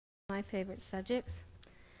My favorite subjects,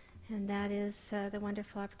 and that is the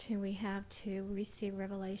wonderful opportunity we have to receive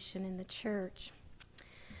revelation in the church.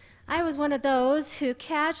 I was one of those who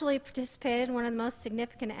casually participated in one of the most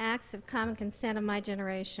significant acts of common consent of my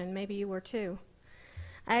generation. Maybe you were too.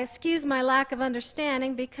 I excuse my lack of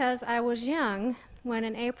understanding because I was young when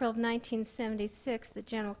in April of 1976, the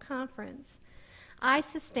General Conference, I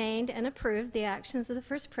sustained and approved the actions of the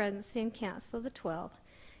First Presidency and Council of the 12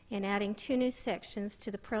 in adding 2 new sections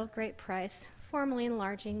to the Pearl of Great Price, formally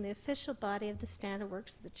enlarging the official body of the standard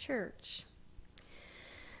works of the church.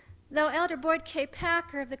 Though Elder Boyd K.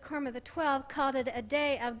 Packer of the Quorum of the 12 called it a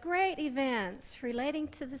day of great events relating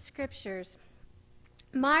to the Scriptures,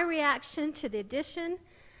 my reaction to the addition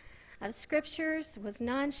of Scriptures was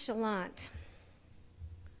nonchalant.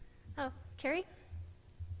 Oh, Carrie?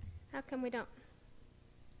 How come we don't?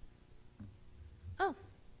 Oh.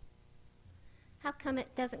 How come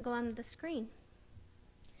it doesn't go on the screen?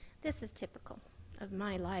 This is typical of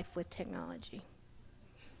my life with technology.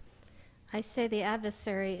 I say the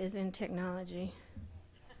adversary is in technology,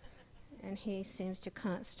 and he seems to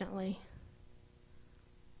constantly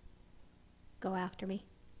go after me.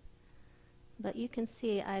 But you can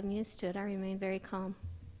see I'm used to it. I remain very calm.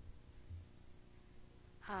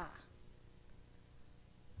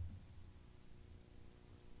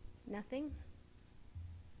 Nothing?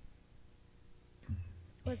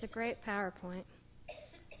 It was a great PowerPoint.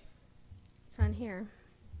 It's on here.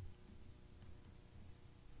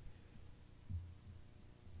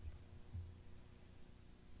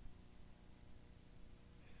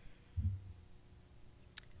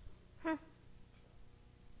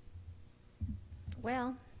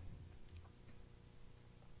 Well,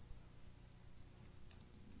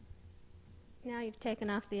 now you've taken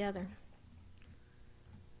off the other.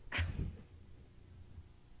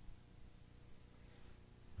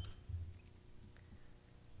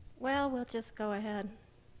 Well, we'll just go ahead.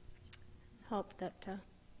 Hope that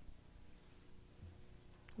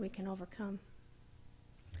we can overcome.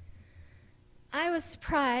 I was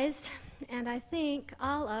surprised, and I think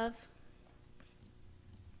all of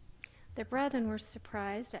the brethren were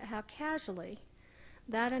surprised at how casually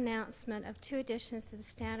that announcement of 2 additions to the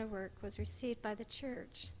standard work was received by the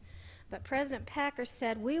church. But President Packer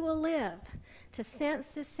said, "We will live to sense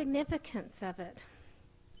the significance of it.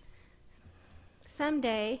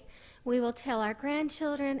 Someday, we will tell our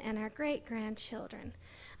grandchildren and our great-grandchildren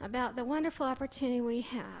about the wonderful opportunity we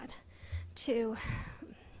had to..."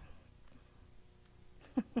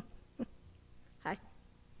 Hi.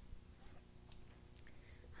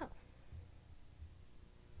 Oh.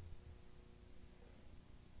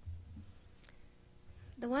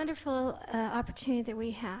 The wonderful opportunity that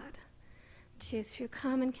we had to, through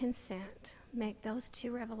common consent, make those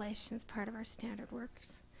 2 revelations part of our standard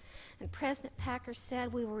works. And President Packer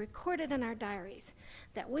said we were recorded in our diaries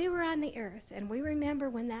that we were on the earth, and we remember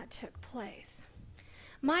when that took place.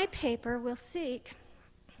 My paper will seek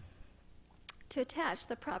to attach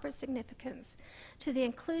the proper significance to the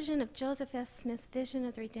inclusion of Joseph F. Smith's vision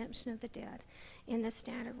of the redemption of the dead in the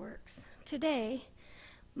standard works. Today,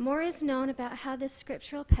 more is known about how this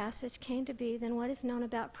scriptural passage came to be than what is known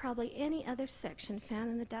about probably any other section found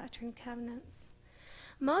in the Doctrine and Covenants.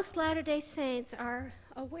 Most Latter-day Saints are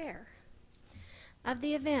aware of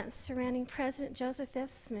the events surrounding President Joseph F.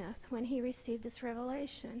 Smith when he received this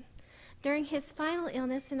revelation. During his final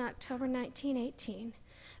illness in October 1918,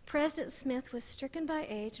 President Smith was stricken by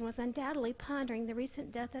age and was undoubtedly pondering the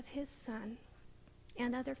recent death of his son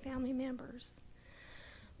and other family members.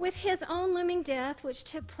 With his own looming death, which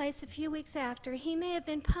took place a few weeks after, he may have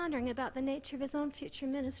been pondering about the nature of his own future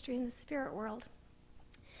ministry in the spirit world.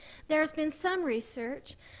 There has been some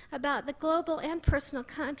research about the global and personal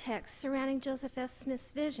context surrounding Joseph F.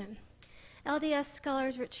 Smith's vision. LDS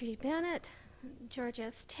scholars Richard E. Bennett, George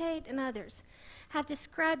S. Tate, and others have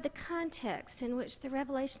described the context in which the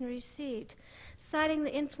revelation was received, citing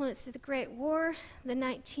the influence of the Great War, the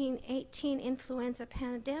 1918 influenza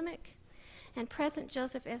pandemic, and President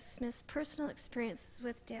Joseph F. Smith's personal experiences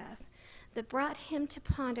with death that brought him to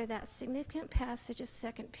ponder that significant passage of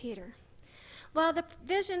 2 Peter. While the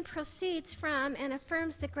vision proceeds from and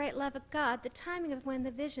affirms the great love of God, the timing of when the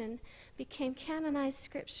vision became canonized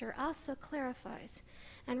scripture also clarifies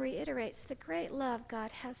and reiterates the great love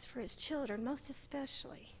God has for his children, most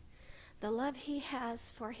especially the love he has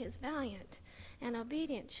for his valiant and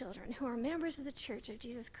obedient children who are members of the Church of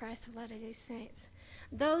Jesus Christ of Latter-day Saints,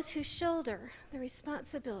 those who shoulder the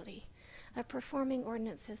responsibility of performing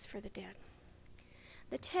ordinances for the dead.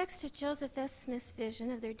 The text of Joseph S. Smith's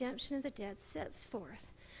vision of the redemption of the dead sets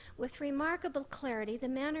forth with remarkable clarity the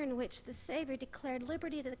manner in which the Savior declared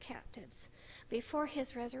liberty to the captives before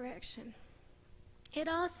his resurrection. It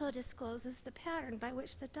also discloses the pattern by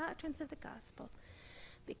which the doctrines of the gospel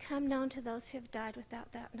become known to those who have died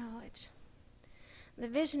without that knowledge. The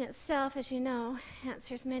vision itself, as you know,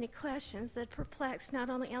 answers many questions that perplex not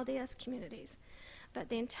only LDS communities, but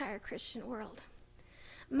the entire Christian world.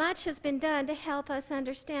 Much has been done to help us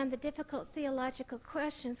understand the difficult theological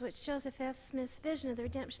questions which Joseph F. Smith's vision of the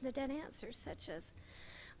redemption of the dead answers, such as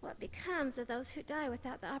what becomes of those who die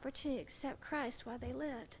without the opportunity to accept Christ while they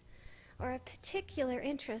lived, or of particular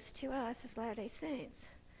interest to us as Latter-day Saints,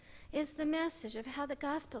 is the message of how the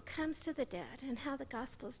gospel comes to the dead and how the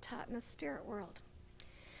gospel is taught in the spirit world.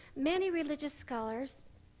 Many religious scholars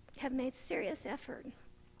have made serious effort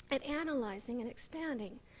at analyzing and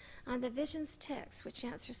expanding on the vision's text which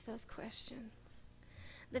answers those questions.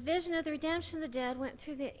 The vision of the redemption of the dead went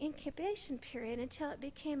through the incubation period until it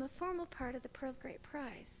became a formal part of the Pearl of Great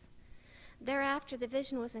Price. Thereafter, the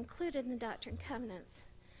vision was included in the Doctrine and Covenants.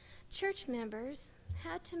 Church members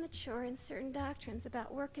had to mature in certain doctrines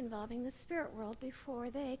about work involving the spirit world before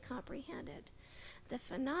they comprehended the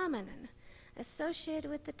phenomenon associated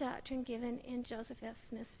with the doctrine given in Joseph F.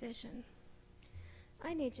 Smith's vision.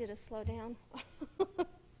 I need you to slow down.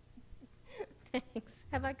 Thanks.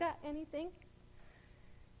 Have I got anything?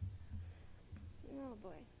 Oh,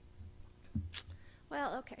 boy.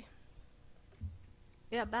 Well, okay.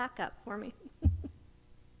 Yeah, back up for me.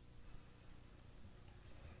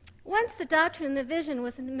 Once the doctrine and the vision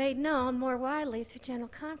was made known more widely through general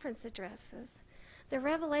conference addresses, the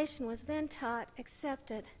revelation was then taught,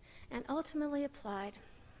 accepted, and ultimately applied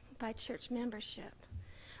by church membership.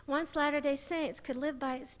 Once Latter-day Saints could live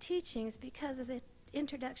by its teachings because of the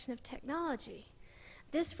introduction of technology,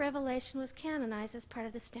 this revelation was canonized as part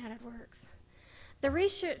of the standard works. The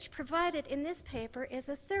research provided in this paper is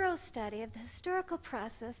a thorough study of the historical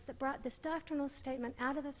process that brought this doctrinal statement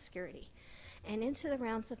out of obscurity and into the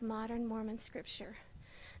realms of modern Mormon scripture.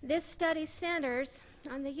 This study centers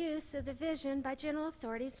on the use of the vision by general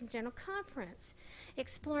authorities in General Conference,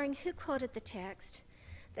 exploring who quoted the text,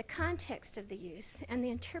 the context of the use, and the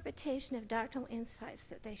interpretation of doctrinal insights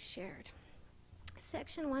that they shared.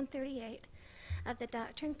 Section 138 of the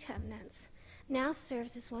Doctrine and Covenants now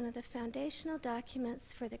serves as one of the foundational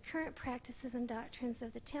documents for the current practices and doctrines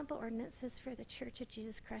of the temple ordinances for the Church of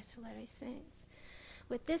Jesus Christ of Latter-day Saints.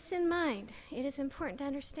 With this in mind, it is important to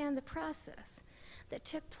understand the process that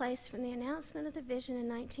took place from the announcement of the vision in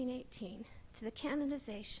 1918 to the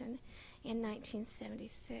canonization in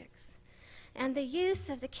 1976, and the use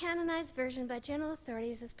of the canonized version by general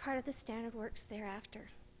authorities as part of the standard works thereafter.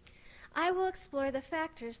 I will explore the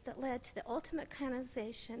factors that led to the ultimate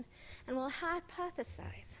canonization and will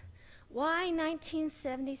hypothesize why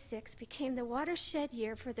 1976 became the watershed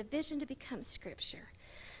year for the vision to become Scripture,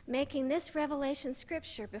 making this revelation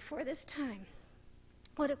Scripture before this time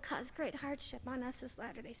would have caused great hardship on us as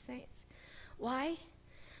Latter-day Saints. Why?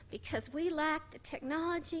 Because we lacked the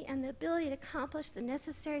technology and the ability to accomplish the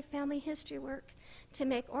necessary family history work to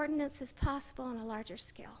make ordinances possible on a larger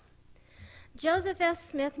scale. Joseph F.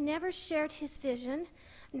 Smith never shared his vision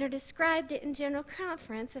nor described it in General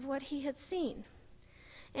Conference of what he had seen.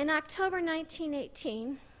 In October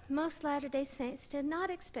 1918, most Latter-day Saints did not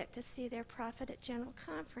expect to see their prophet at General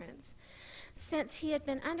Conference, since he had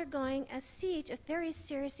been undergoing a siege of very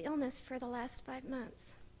serious illness for the last 5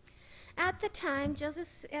 months. At the time,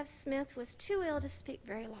 Joseph F. Smith was too ill to speak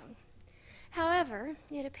very long. However,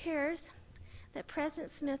 it appears that President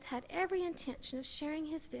Smith had every intention of sharing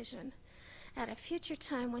his vision at a future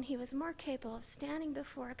time when he was more capable of standing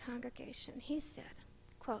before a congregation. He said,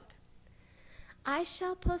 quote, "I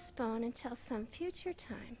shall postpone until some future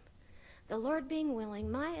time, the Lord being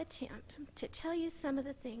willing, my attempt to tell you some of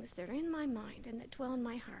the things that are in my mind and that dwell in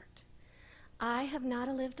my heart. I have not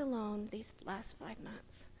lived alone these last 5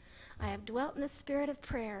 months. I have dwelt in the spirit of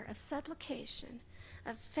prayer, of supplication,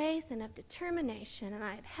 of faith, and of determination, and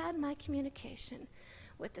I have had my communication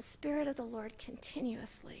with the Spirit of the Lord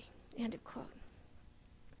continuously." End of quote.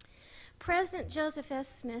 President Joseph S.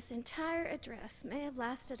 Smith's entire address may have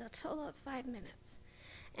lasted a total of 5 minutes,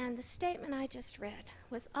 and the statement I just read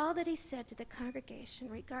was all that he said to the congregation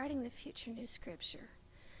regarding the future new Scripture.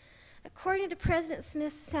 According to President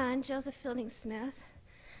Smith's son, Joseph Fielding Smith,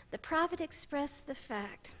 the prophet expressed the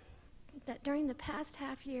fact that during the past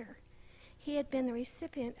half year, he had been the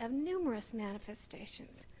recipient of numerous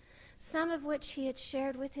manifestations, some of which he had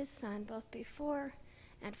shared with his son both before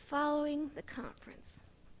and following the conference.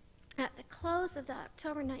 At the close of the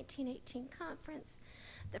October 1918 conference,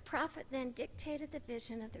 the prophet then dictated the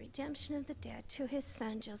vision of the redemption of the dead to his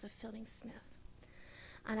son, Joseph Fielding Smith.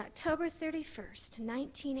 On October 31st,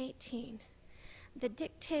 1918, The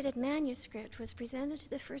dictated manuscript was presented to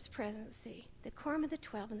the First Presidency, the Quorum of the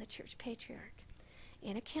 12, and the Church Patriarch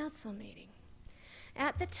in a council meeting.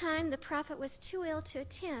 At the time, the prophet was too ill to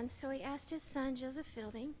attend, so he asked his son, Joseph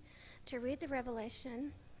Fielding, to read the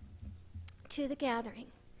revelation to the gathering.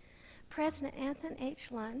 President Anthony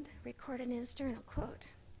H. Lund recorded in his journal, quote,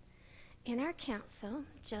 "In our council,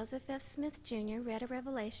 Joseph F. Smith, Jr. read a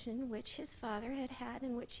revelation which his father had had,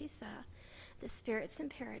 in which he saw the spirits in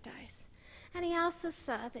paradise. And he also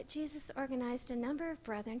saw that Jesus organized a number of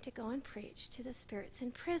brethren to go and preach to the spirits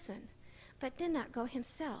in prison, but did not go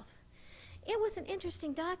himself. It was an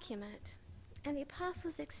interesting document, and the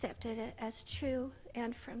apostles accepted it as true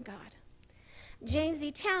and from God." James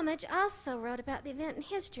E. Talmage also wrote about the event in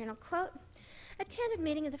his journal, quote, "Attended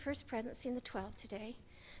meeting of the First Presidency in the 12 today.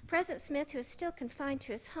 President Smith, who is still confined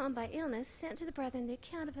to his home by illness, sent to the brethren the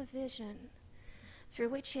account of a vision, through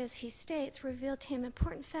which, as he states, revealed to him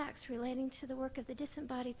important facts relating to the work of the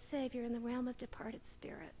disembodied Savior in the realm of departed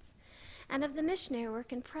spirits, and of the missionary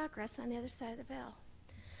work in progress on the other side of the veil.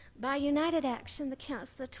 By united action, the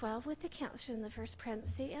Council of the 12, with the counselors in the First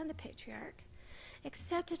Presidency and the Patriarch,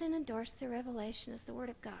 accepted and endorsed the revelation as the Word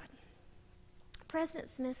of God. President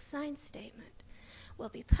Smith's signed statement will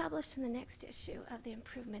be published in the next issue of the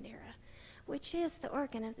Improvement Era, which is the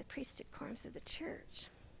organ of the priesthood quorums of the Church.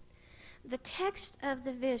 The text of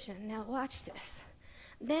the vision," now watch this,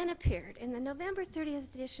 "then appeared in the November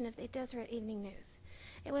 30th edition of the Deseret Evening News.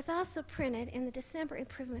 It was also printed in the December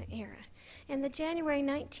Improvement Era, in the January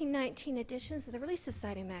 1919 editions of the Relief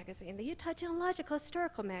Society magazine, the Utah Genealogical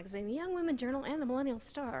Historical magazine, the Young Women Journal, and the Millennial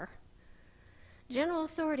Star. General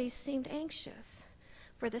authorities seemed anxious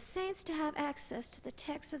for the saints to have access to the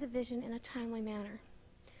text of the vision in a timely manner.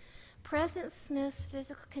 President Smith's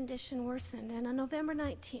physical condition worsened, and on November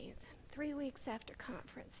 19th, 3 weeks after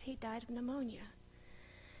conference, he died of pneumonia.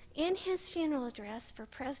 In his funeral address for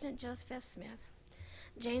President Joseph F. Smith,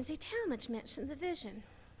 James E. Talmage mentioned the vision.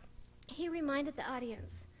 He reminded the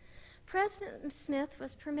audience, President Smith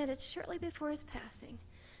was permitted shortly before his passing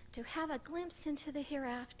to have a glimpse into the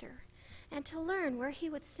hereafter and to learn where he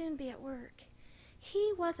would soon be at work.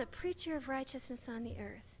 He was a preacher of righteousness on the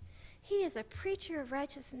earth. He is a preacher of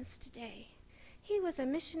righteousness today. He was a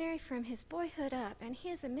missionary from his boyhood up, and he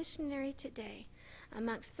is a missionary today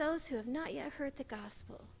amongst those who have not yet heard the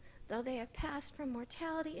gospel, though they have passed from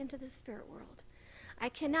mortality into the spirit world. I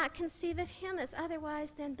cannot conceive of him as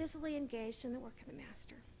otherwise than busily engaged in the work of the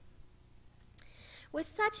Master." With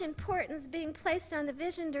such importance being placed on the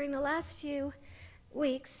vision during the last few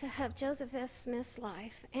weeks of Joseph S. Smith's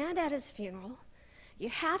life and at his funeral, you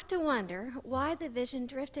have to wonder why the vision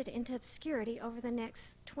drifted into obscurity over the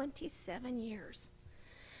next 27 years.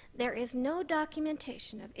 There is no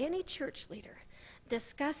documentation of any church leader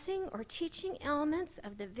discussing or teaching elements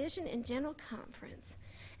of the vision in General Conference,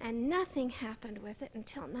 and nothing happened with it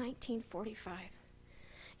until 1945.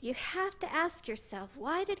 You have to ask yourself,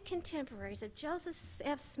 why did contemporaries of Joseph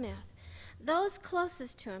F. Smith, those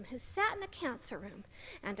closest to him who sat in a council room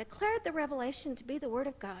and declared the revelation to be the Word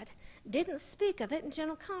of God, didn't speak of it in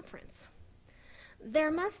General Conference? There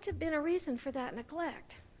must have been a reason for that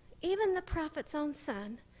neglect. Even the prophet's own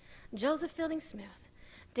son, Joseph Fielding Smith,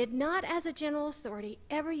 did not, as a general authority,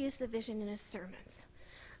 ever use the vision in his sermons.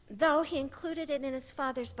 Though he included it in his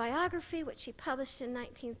father's biography, which he published in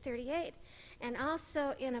 1938, and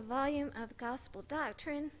also in a volume of gospel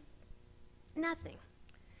doctrine, nothing.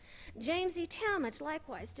 James E. Talmage,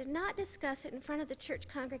 likewise, did not discuss it in front of the church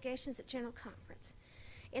congregations at General Conference.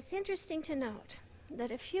 It's interesting to note that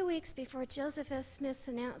a few weeks before Joseph F. Smith's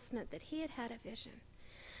announcement that he had had a vision,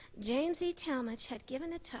 James E. Talmage had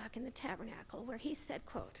given a talk in the Tabernacle where he said,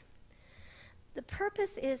 quote, "The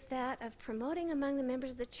purpose is that of promoting among the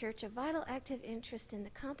members of the church a vital active interest in the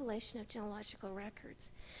compilation of genealogical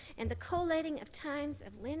records, and the collating of times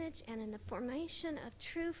of lineage, and in the formation of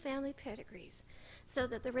true family pedigrees, so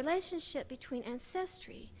that the relationship between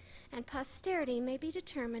ancestry and posterity may be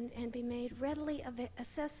determined and be made readily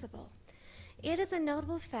accessible. It is a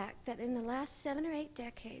notable fact that in the last 7 or 8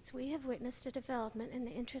 decades we have witnessed a development in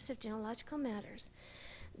the interest of genealogical matters,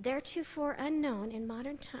 theretofore unknown in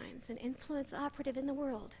modern times, an influence operative in the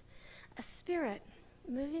world, a spirit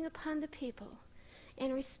moving upon the people,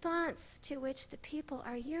 in response to which the people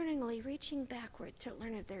are yearningly reaching backward to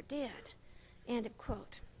learn of their dead." End of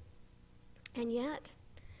quote. And yet,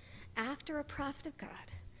 after a prophet of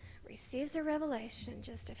God receives a revelation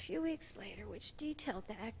just a few weeks later which detailed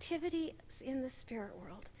the activities in the spirit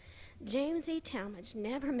world, James E. Talmage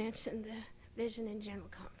never mentioned the vision in General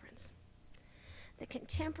Conference. The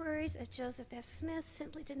contemporaries of Joseph F. Smith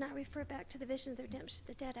simply did not refer back to the vision of the redemption of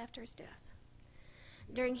the dead after his death.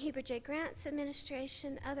 During Heber J. Grant's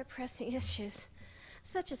administration, other pressing issues,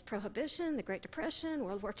 such as Prohibition, the Great Depression,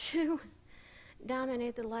 World War II,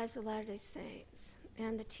 dominated the lives of Latter-day Saints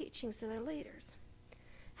and the teachings of their leaders.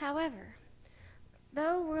 However,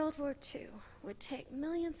 though World War II would take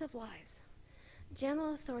millions of lives,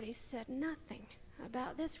 general authorities said nothing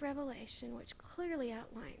about this revelation, which clearly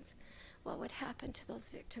outlines what would happen to those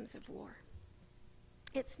victims of war.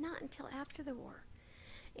 It's not until after the war,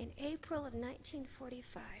 in April of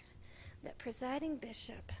 1945, that presiding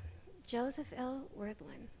Bishop Joseph L.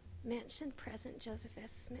 Worthlin mentioned President Joseph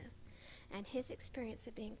S. Smith and his experience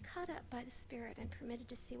of being caught up by the Spirit and permitted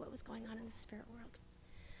to see what was going on in the spirit world.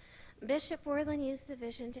 Bishop Worthlin used the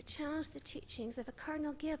vision to challenge the teachings of a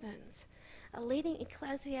Cardinal Gibbons, a leading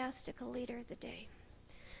ecclesiastical leader of the day.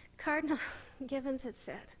 Cardinal Gibbons had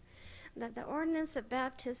said that the ordinance of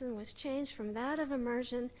baptism was changed from that of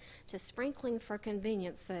immersion to sprinkling for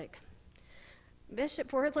convenience sake.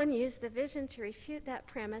 Bishop Worthlin used the vision to refute that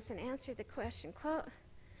premise and answered the question, quote,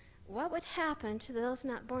 "What would happen to those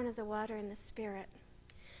not born of the water and the Spirit?"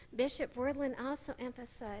 Bishop Worthlin also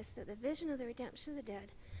emphasized that the vision of the redemption of the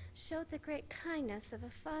dead showed the great kindness of a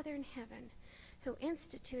Father in heaven who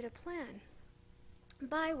instituted a plan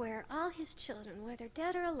by where all his children, whether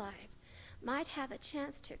dead or alive, might have a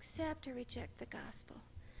chance to accept or reject the gospel.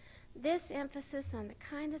 This emphasis on the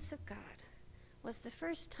kindness of God was the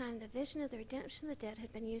first time the vision of the redemption of the dead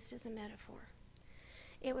had been used as a metaphor.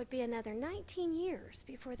 It would be another 19 years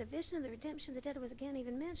before the vision of the redemption of the dead was again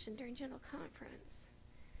even mentioned during General Conference.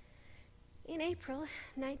 In April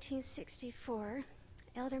 1964,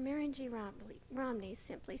 Elder Marion G. Romney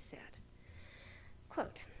simply said,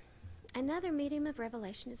 quote, "Another medium of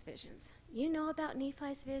revelation is visions. You know about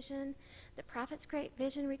Nephi's vision, the prophet's great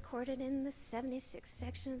vision recorded in the 76th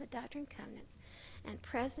section of the Doctrine and Covenants, and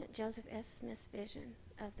President Joseph S. Smith's vision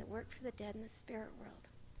of the work for the dead in the spirit world.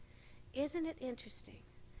 Isn't it interesting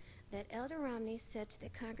that Elder Romney said to the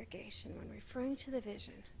congregation when referring to the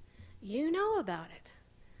vision, 'You know about it,'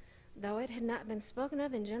 though it had not been spoken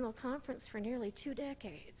of in General Conference for nearly 2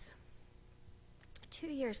 decades. 2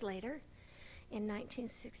 years later, in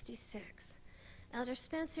 1966, Elder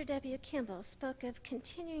Spencer W. Kimball spoke of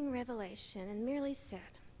continuing revelation and merely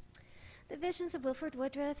said, 'The visions of Wilford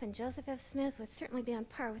Woodruff and Joseph F. Smith would certainly be on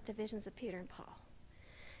par with the visions of Peter and Paul.'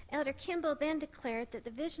 Elder Kimball then declared that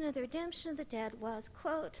the vision of the redemption of the dead was,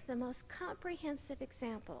 quote, 'the most comprehensive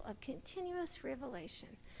example of continuous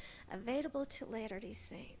revelation available to Latter-day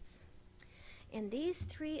Saints.' In these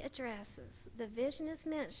 3 addresses, the vision is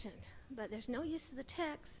mentioned, but there's no use of the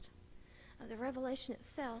text of the revelation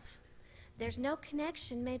itself. There's no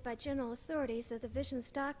connection made by general authorities of the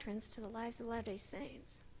vision's doctrines to the lives of Latter-day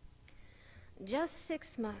Saints. Just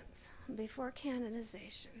 6 months before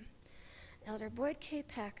canonization, Elder Boyd K.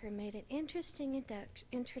 Packer made an interesting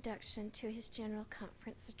introduction to his General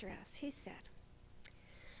Conference address. He said,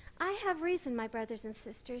 'I have reason, my brothers and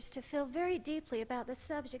sisters, to feel very deeply about the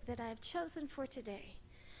subject that I have chosen for today,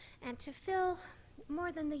 and to feel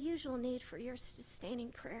more than the usual need for your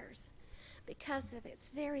sustaining prayers because of its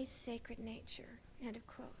very sacred nature.' End of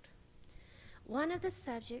quote. One of the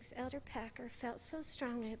subjects Elder Packer felt so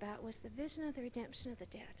strongly about was the vision of the redemption of the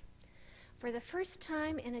dead. For the first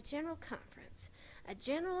time in a general conference, a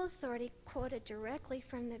general authority quoted directly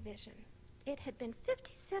from the vision. It had been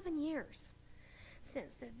 57 years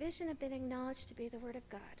since the vision had been acknowledged to be the Word of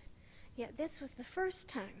God, yet this was the first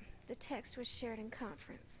time the text was shared in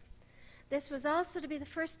conference. This was also to be the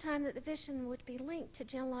first time that the vision would be linked to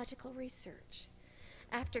genealogical research.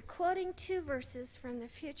 After quoting 2 verses from the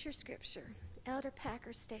future scripture, Elder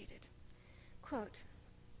Packer stated, quote,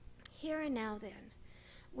 "Here and now then,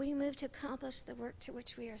 we move to accomplish the work to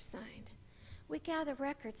which we are assigned. We gather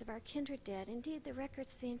records of our kindred dead, indeed the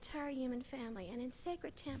records of the entire human family, and in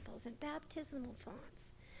sacred temples and baptismal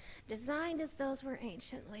fonts, designed as those were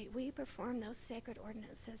anciently, we perform those sacred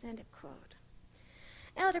ordinances." End of quote.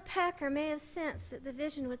 Elder Packer may have sensed that the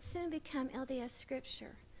vision would soon become LDS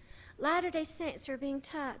scripture. Latter-day Saints are being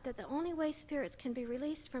taught that the only way spirits can be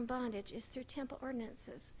released from bondage is through temple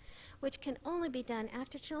ordinances, which can only be done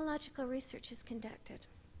after genealogical research is conducted.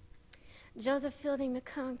 Joseph Fielding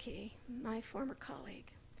McConkie, my former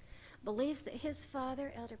colleague, believes that his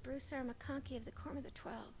father, Elder Bruce R. McConkie of the Quorum of the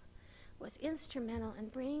 12, was instrumental in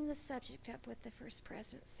bringing the subject up with the First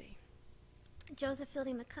Presidency. Joseph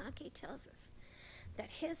Fielding McConkie tells us that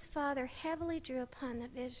his father heavily drew upon the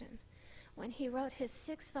vision when he wrote his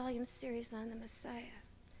 6-volume series on the Messiah.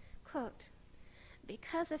 Quote,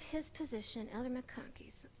 "Because of his position, Elder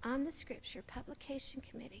McConkie's, on the Scripture Publication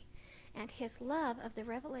Committee, and his love of the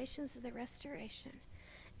revelations of the Restoration,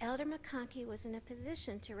 Elder McConkie was in a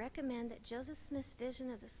position to recommend that Joseph Smith's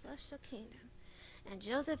vision of the celestial kingdom and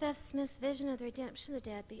Joseph F. Smith's vision of the redemption of the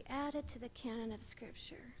dead be added to the canon of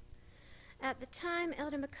Scripture. At the time,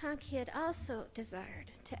 Elder McConkie had also desired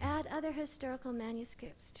to add other historical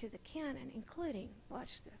manuscripts to the canon, including,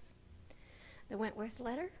 watch this, the Wentworth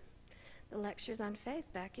Letter, the Lectures on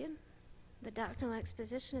Faith back in, the Doctrinal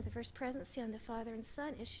Exposition of the First Presidency on the Father and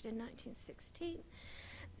Son, issued in 1916,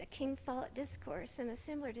 the King Follett Discourse, and a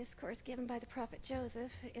similar discourse given by the prophet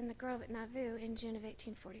Joseph in the grove at Nauvoo in June of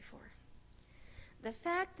 1844. The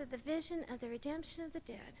fact that the vision of the redemption of the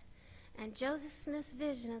dead and Joseph Smith's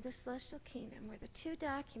vision of the celestial kingdom were the two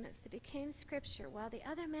documents that became Scripture while the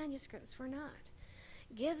other manuscripts were not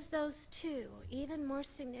gives those two even more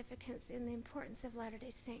significance in the importance of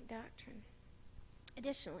Latter-day Saint doctrine.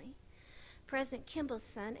 Additionally, President Kimball's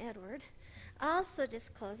son, Edward, also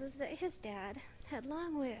discloses that his dad had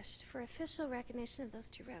long wished for official recognition of those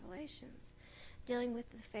two revelations dealing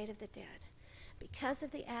with the fate of the dead because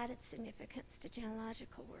of the added significance to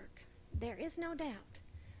genealogical work. There is no doubt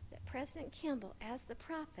that President Kimball, as the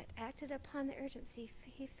prophet, acted upon the urgency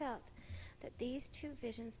he felt that these two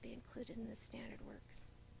visions be included in the standard works.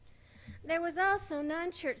 There was also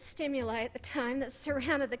non-church stimuli at the time that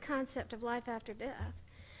surrounded the concept of life after death.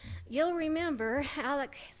 You'll remember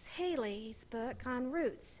Alex Haley's book on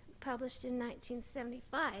Roots, published in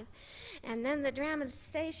 1975, and then the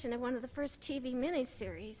dramatization of one of the first TV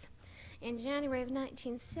miniseries. In January of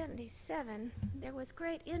 1977, there was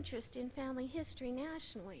great interest in family history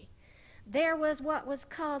nationally. There was what was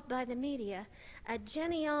called by the media a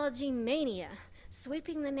genealogy mania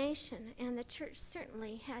sweeping the nation, and the church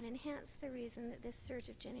certainly had enhanced the reason that this surge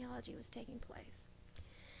of genealogy was taking place.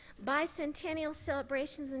 Bicentennial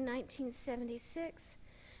celebrations in 1976,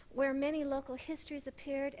 where many local histories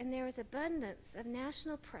appeared and there was abundance of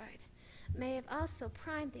national pride, may have also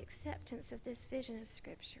primed the acceptance of this vision of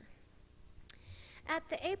Scripture. At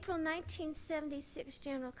the April 1976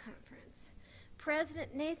 General Conference,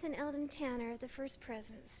 President Nathan Eldon Tanner of the First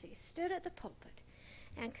Presidency stood at the pulpit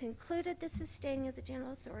and concluded the sustaining of the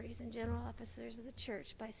general authorities and general officers of the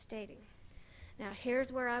church by stating, now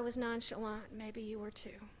here's where I was nonchalant, maybe you were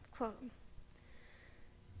too, quote,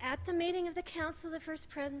 at the meeting of the Council of the First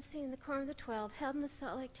Presidency in the Quorum of the 12 held in the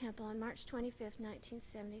Salt Lake Temple on March 25,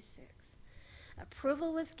 1976,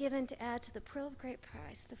 approval was given to add to the pearl of great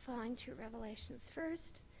price the following two revelations.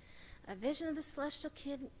 First, a vision of the celestial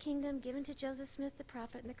kingdom given to Joseph Smith the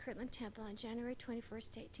prophet in the Kirtland Temple on January 21,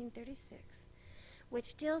 1836,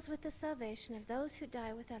 which deals with the salvation of those who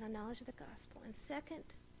die without a knowledge of the gospel. And second,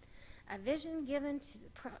 a vision given to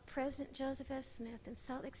President Joseph F. Smith in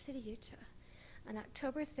Salt Lake City, Utah on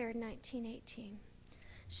October 3, 1918,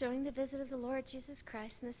 showing the visit of the Lord Jesus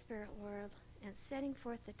Christ in the spirit world and setting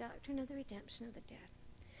forth the doctrine of the redemption of the dead.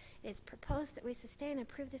 It is proposed that we sustain and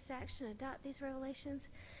approve this action and adopt these revelations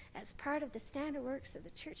as part of the standard works of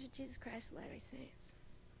the Church of Jesus Christ of Latter-day Saints.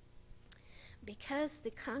 Because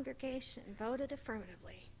the congregation voted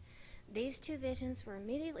affirmatively, these two visions were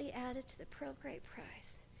immediately added to the pearl of great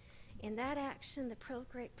price. In that action, the pearl of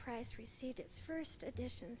great price received its first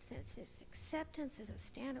edition since its acceptance as a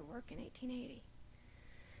standard work in 1880.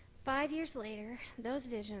 5 years later, those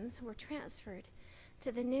visions were transferred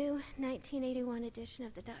to the new 1981 edition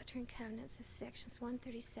of the Doctrine and Covenants of sections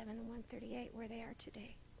 137 and 138, where they are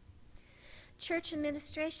today. Church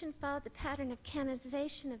administration followed the pattern of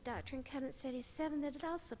canonization of Doctrine and Covenants 87 that had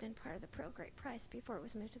also been part of the pearl of great price before it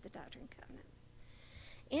was moved to the Doctrine and Covenants.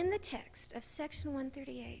 In the text of section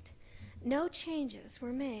 138, no changes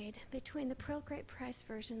were made between the pearl of great price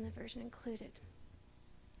version and the version included.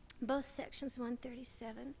 Both sections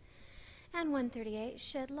 137 and 138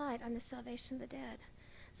 shed light on the salvation of the dead,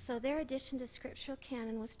 so their addition to scriptural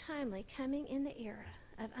canon was timely, coming in the era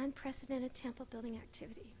of unprecedented temple building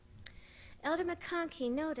activity. Elder McConkie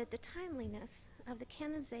noted the timeliness of the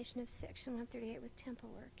canonization of section 138 with temple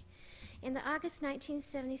work. In the August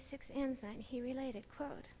 1976 ensign, he related,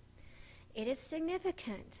 quote, "It is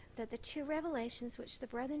significant that the two revelations which the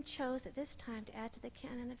brethren chose at this time to add to the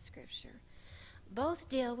canon of Scripture both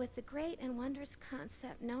deal with the great and wondrous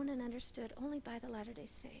concept known and understood only by the Latter-day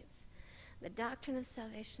Saints, the doctrine of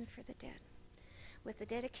salvation for the dead. With the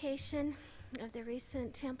dedication of the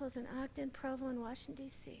recent temples in Ogden, Provo, and Washington,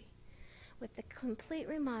 D.C., with the complete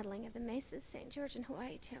remodeling of the Mesa, St. George, and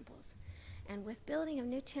Hawaii temples, and with building of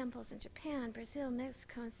new temples in Japan, Brazil,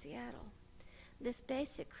 Mexico, and Seattle, this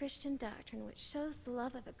basic Christian doctrine, which shows the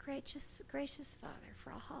love of a gracious Father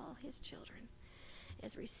for all his children,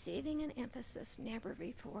 is receiving an emphasis never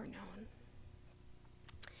before known.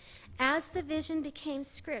 As the vision became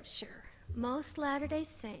Scripture, most Latter-day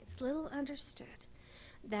Saints little understood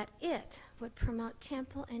that it would promote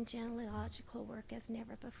temple and genealogical work as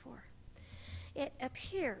never before. It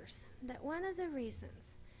appears that one of the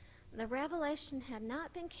reasons the revelation had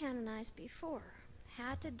not been canonized before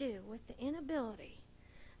had to do with the inability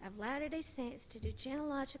of Latter-day Saints to do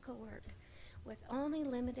genealogical work with only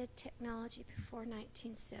limited technology before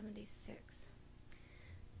 1976.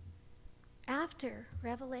 After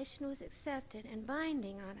revelation was accepted and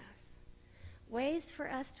binding on us, ways for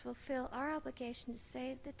us to fulfill our obligation to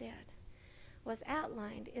save the dead was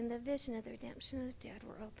outlined in the vision of the redemption of the dead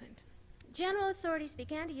were opened. General authorities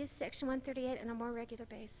began to use Section 138 on a more regular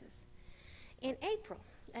basis. In April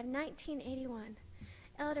of 1981,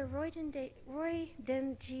 Elder Roy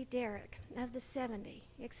Denji Derrick of the 70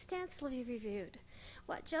 extensively reviewed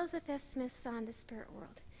what Joseph F. Smith saw in the spirit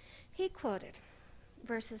world. He quoted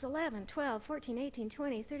verses 11, 12, 14, 18,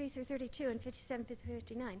 20, 30 through 32, and 57 through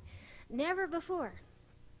 59. Never before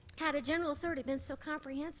had a general authority been so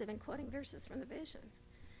comprehensive in quoting verses from the vision.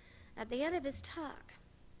 At the end of his talk,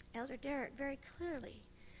 Elder Derrick very clearly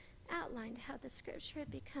outlined how the scripture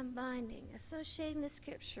had become binding, associating the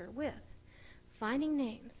scripture with finding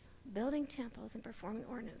names, building temples, and performing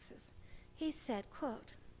ordinances. He said,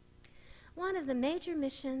 quote, "One of the major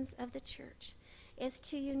missions of the church is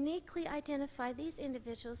to uniquely identify these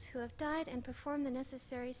individuals who have died and perform the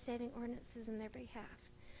necessary saving ordinances in their behalf,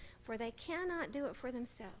 for they cannot do it for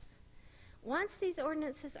themselves. Once these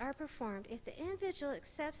ordinances are performed, if the individual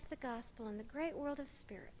accepts the gospel in the great world of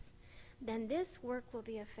spirits, then this work will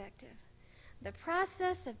be effective. The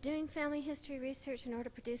process of doing family history research in order to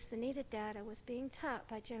produce the needed data was being taught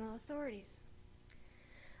by general authorities.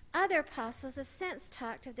 Other apostles have since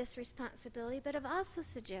talked of this responsibility, but have also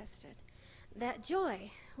suggested that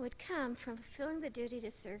joy would come from fulfilling the duty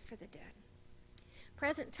to serve for the dead.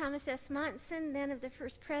 President Thomas S. Monson, then of the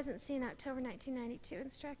First Presidency in October 1992,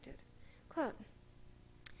 instructed, quote,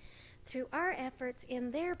 "Through our efforts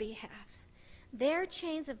in their behalf, their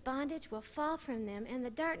chains of bondage will fall from them, and the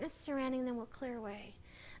darkness surrounding them will clear away,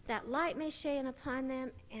 that light may shine upon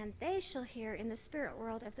them, and they shall hear in the spirit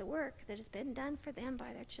world of the work that has been done for them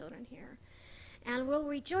by their children here, and will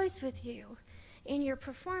rejoice with you in your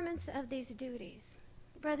performance of these duties."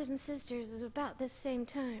 Brothers and sisters, it was about this same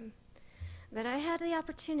time that I had the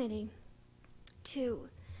opportunity to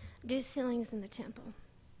do sealings in the temple.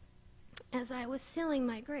 As I was sealing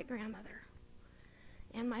my great-grandmother,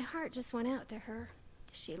 and my heart just went out to her.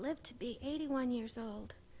 She lived to be 81 years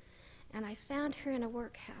old, and I found her in a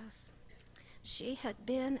workhouse. She had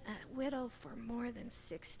been a widow for more than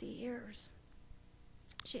 60 years.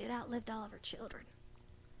 She had outlived all of her children.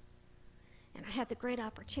 And I had the great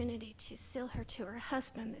opportunity to seal her to her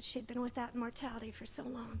husband that she'd been without mortality for so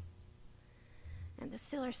long. And the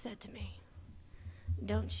sealer said to me,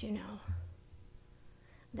 "Don't you know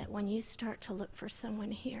that when you start to look for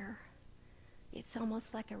someone here, it's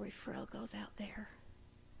almost like a referral goes out there,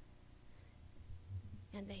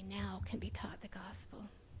 and they now can be taught the gospel?"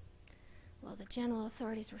 Well, the general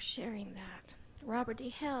authorities were sharing that. Robert D.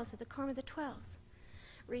 Hales of the Quorum of the Twelves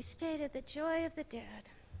restated the joy of the dead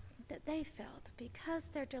that they felt because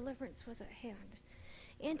their deliverance was at hand,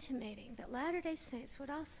 intimating that Latter-day Saints would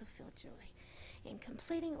also feel joy in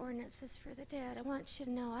completing ordinances for the dead. I want you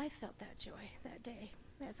to know I felt that joy that day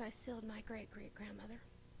as I sealed my great-great-grandmother.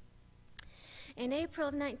 In April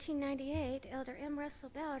of 1998, Elder M. Russell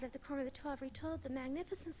Ballard of the Quorum of the 12 retold the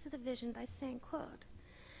magnificence of the vision by saying, quote,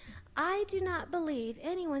 "I do not believe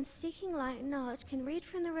anyone seeking light and knowledge can read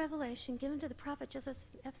from the revelation given to the prophet Joseph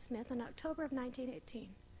F. Smith in October of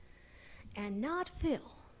 1918 and not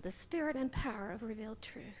feel the spirit and power of revealed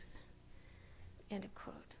truth." End of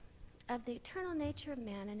quote. Of the eternal nature of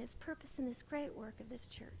man and his purpose in this great work of this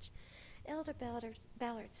church, Elder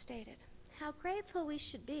Ballard stated, "How grateful we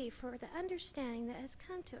should be for the understanding that has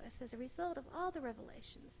come to us as a result of all the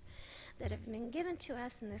revelations that have been given to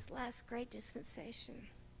us in this last great dispensation."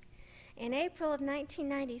 In April of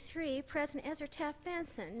 1993, President Ezra Taft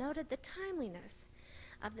Benson noted the timeliness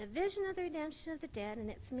of the vision of the redemption of the dead and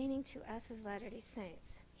its meaning to us as Latter-day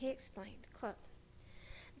Saints. He explained, quote,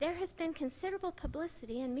 "There has been considerable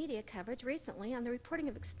publicity and media coverage recently on the reporting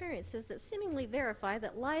of experiences that seemingly verify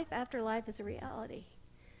that life after life is a reality.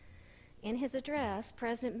 In his address,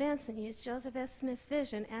 President Benson used Joseph S. Smith's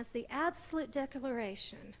vision as the absolute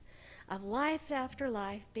declaration of life after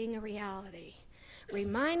life being a reality,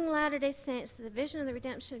 reminding Latter-day Saints that the vision of the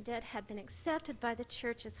redemption of the dead had been accepted by the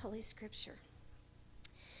church as Holy Scripture.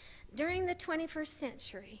 During the 21st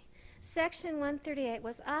century, Section 138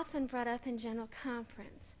 was often brought up in General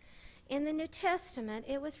Conference. In the New Testament,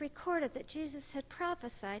 it was recorded that Jesus had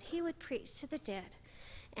prophesied he would preach to the dead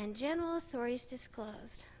and general authorities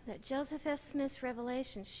disclosed that Joseph F. Smith's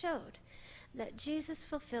revelation showed that Jesus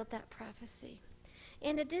fulfilled that prophecy.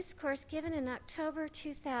 In a discourse given in October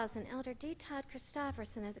 2000, Elder D. Todd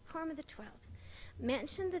Christofferson of the Quorum of the 12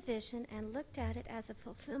 mentioned the vision and looked at it as a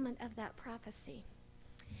fulfillment of that prophecy.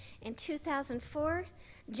 In 2004,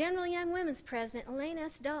 General Young Women's President Elaine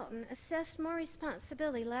S. Dalton assessed more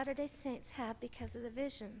responsibility Latter-day Saints have because of the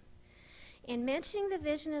vision. In mentioning the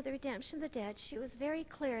vision of the redemption of the dead, she was very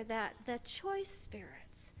clear that the choice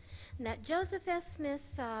spirits that Joseph S. Smith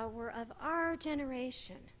saw were of our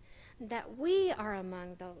generation, that we are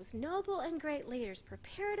among those noble and great leaders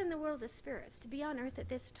prepared in the world of the spirits to be on earth at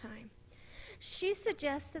this time. She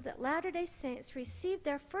suggested that Latter-day Saints received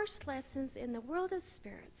their first lessons in the world of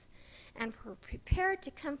spirits and were prepared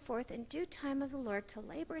to come forth in due time of the Lord to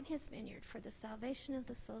labor in his vineyard for the salvation of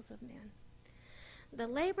the souls of men. The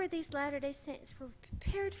labor these Latter-day Saints were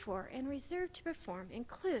prepared for and reserved to perform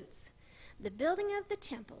includes the building of the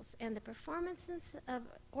temples and the performances of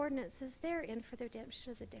ordinances therein for the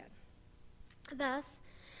redemption of the dead. Thus,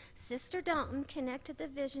 Sister Dalton connected the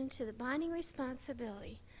vision to the binding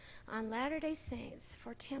responsibility on Latter-day Saints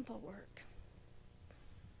for temple work.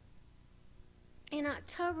 In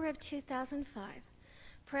October of 2005,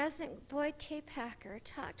 President Boyd K. Packer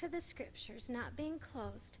talked to the scriptures not being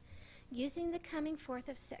closed, using the coming forth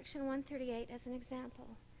of Section 138 as an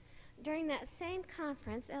example. During that same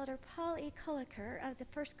conference, Elder Paul E. Culliker of the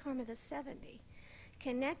First Quorum of the 70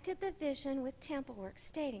 connected the vision with temple work,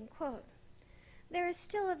 stating, quote, "There is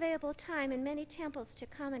still available time in many temples to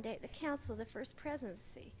accommodate the Council of the First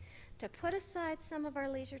Presidency, to put aside some of our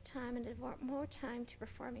leisure time and devote more time to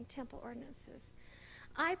performing temple ordinances.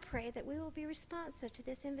 I pray that we will be responsive to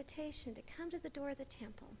this invitation to come to the door of the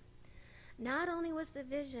temple." Not only was the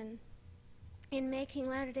vision in making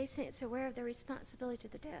Latter-day Saints aware of their responsibility to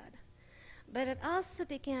the dead, but it also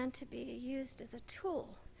began to be used as a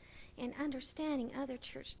tool in understanding other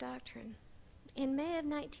church doctrine. In May of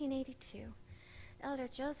 1982, Elder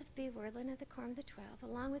Joseph B. Wordland of the Quorum of the 12,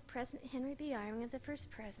 along with President Henry B. Eyring of the First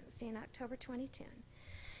Presidency in October 2010,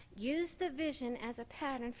 used the vision as a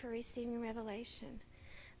pattern for receiving revelation.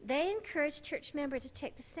 They encouraged church members to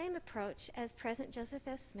take the same approach as President Joseph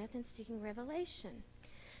F. Smith in seeking revelation.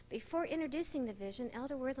 Before introducing the vision,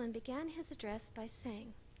 Elder Wordland began his address by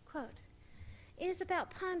saying, quote, "It is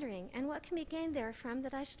about pondering and what can be gained therefrom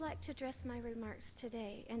that I should like to address my remarks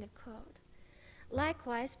today," end of quote.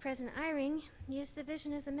 Likewise, President Eyring used the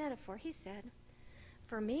vision as a metaphor. He said,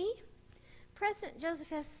 "For me, President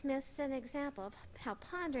Joseph F. Smith set an example of how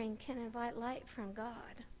pondering can invite light from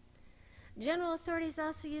God." General authorities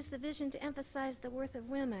also used the vision to emphasize the worth of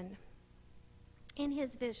women. In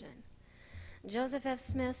his vision, Joseph F.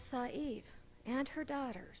 Smith saw Eve and her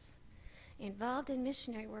daughters involved in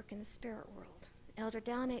missionary work in the spirit world. Elder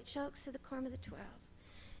Dallin H. Oaks of the Quorum of the 12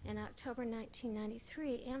 in October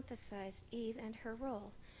 1993 emphasized Eve and her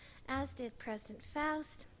role, as did President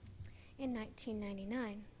Faust in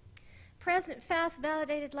 1999. President Faust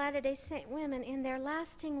validated Latter-day Saint women in their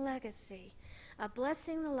lasting legacy of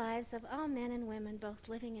blessing the lives of all men and women, both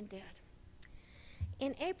living and dead.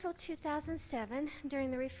 In April 2007, during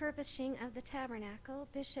the refurbishing of the tabernacle,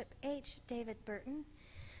 Bishop H. David Burton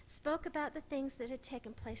spoke about the things that had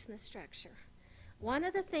taken place in the structure. One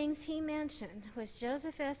of the things he mentioned was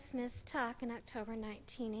Joseph S. Smith's talk in October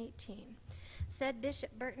 1918. Said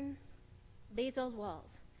Bishop Burton, "These old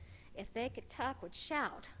walls, if they could talk, would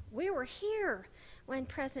shout. We were here when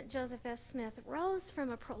President Joseph S. Smith rose from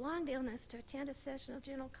a prolonged illness to attend a session of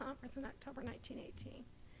General Conference in October 1918.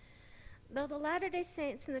 Though the Latter-day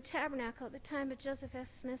Saints in the tabernacle at the time of Joseph S.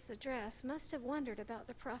 Smith's address must have wondered about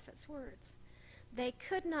the prophet's words, they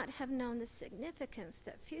could not have known the significance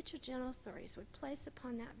that future general authorities would place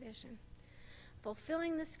upon that vision,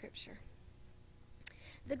 fulfilling the scripture.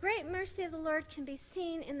 The great mercy of the Lord can be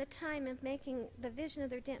seen in the time of making the vision of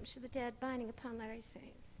the redemption of the dead binding upon Latter-day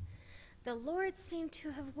Saints. The Lord seemed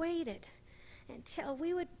to have waited until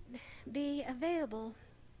we would be available,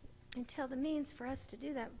 until the means for us to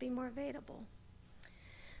do that would be more available.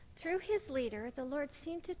 Through his leader, the Lord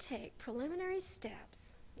seemed to take preliminary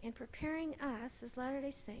steps in preparing us as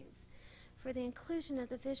Latter-day Saints for the inclusion of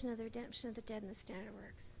the vision of the redemption of the dead in the standard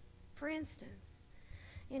works. For instance,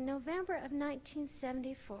 in November of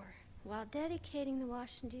 1974, while dedicating the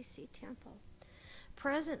Washington, D.C. temple,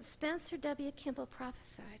 President Spencer W. Kimball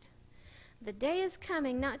prophesied, "The day is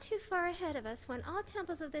coming not too far ahead of us when all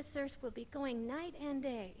temples of this earth will be going night and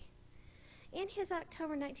day." In his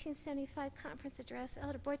October 1975 conference address,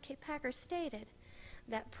 Elder Boyd K. Packer stated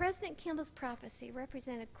that President Kimball's prophecy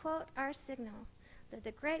represented, quote, "our signal that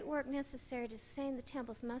the great work necessary to sustain the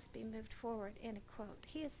temples must be moved forward, end quote.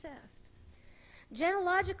 He assessed.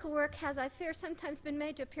 Genealogical work has, I fear, sometimes been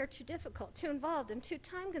made to appear too difficult, too involved, and too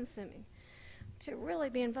time-consuming to really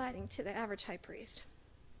be inviting to the average high priest.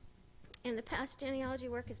 In the past, genealogy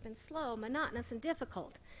work has been slow, monotonous, and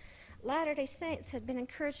difficult. Latter-day Saints had been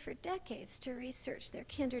encouraged for decades to research their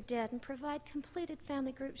kindred dead and provide completed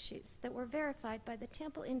family group sheets that were verified by the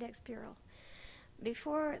Temple Index Bureau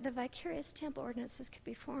before the vicarious temple ordinances could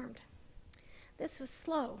be formed. This was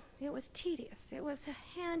slow, it was tedious, it was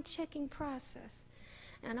a hand-checking process,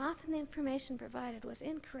 and often the information provided was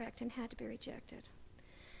incorrect and had to be rejected.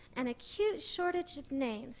 An acute shortage of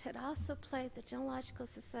names had also plagued the Genealogical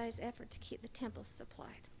Society's effort to keep the temples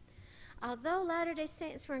supplied. Although Latter-day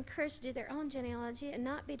Saints were encouraged to do their own genealogy and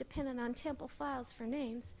not be dependent on temple files for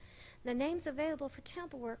names, the names available for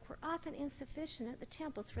temple work were often insufficient at the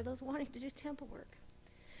temples for those wanting to do temple work.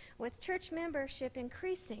 With church membership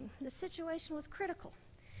increasing, the situation was critical,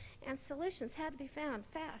 and solutions had to be found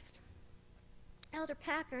fast. Elder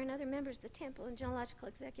Packer and other members of the Temple and Genealogical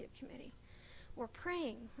Executive Committee were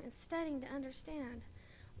praying and studying to understand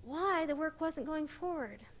why the work wasn't going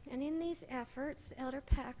forward. And in these efforts, Elder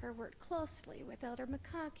Packer worked closely with Elder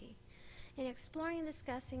McConkie in exploring and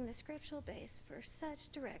discussing the scriptural base for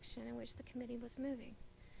such direction in which the committee was moving.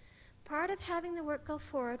 Part of having the work go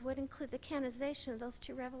forward would include the canonization of those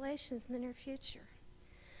two revelations in the near future.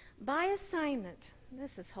 By assignment,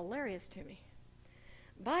 this is hilarious to me,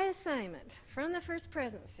 by assignment from the First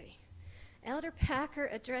Presidency, Elder Packer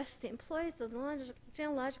addressed the employees of the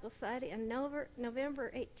Genealogical Society on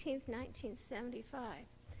November 18, 1975.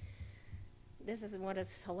 This is what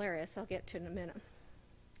is hilarious. I'll get to it in a minute.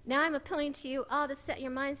 Now I'm appealing to you all to set your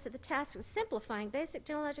minds to the task of simplifying basic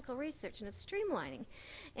genealogical research and of streamlining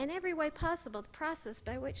in every way possible the process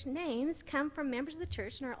by which names come from members of the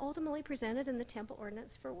church and are ultimately presented in the temple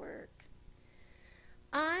ordinance for work.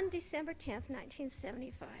 On December 10,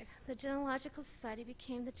 1975, the Genealogical Society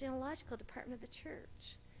became the Genealogical Department of the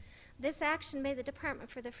church. This action made the department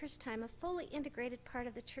for the first time a fully integrated part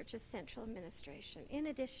of the church's central administration. In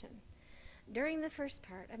addition, during the first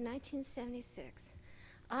part of 1976,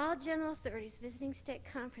 all general authorities visiting state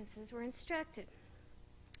conferences were instructed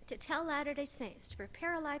to tell Latter-day Saints to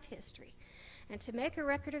prepare a life history and to make a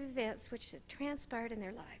record of events which had transpired in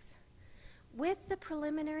their lives. With the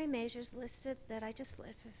preliminary measures listed that I just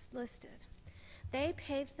listed, they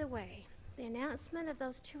paved the way. The announcement of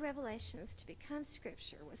those two revelations to become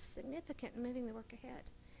Scripture was significant in moving the work ahead.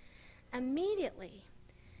 Immediately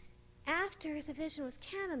after the vision was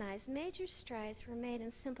canonized, major strides were made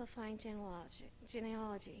in simplifying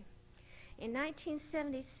genealogy. In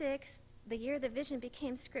 1976, the year the vision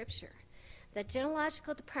became Scripture, the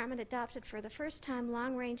Genealogical Department adopted for the first time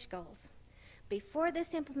long-range goals. Before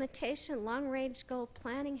this implementation, long-range goal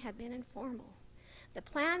planning had been informal. The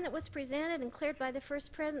plan that was presented and cleared by the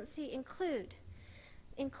First Presidency included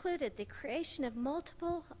the creation of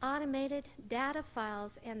multiple automated data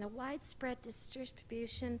files and the widespread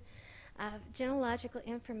distribution of genealogical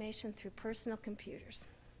information through personal computers.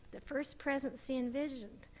 The First Presidency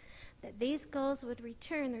envisioned that these goals would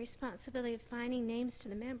return the responsibility of finding names to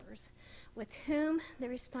the members with whom the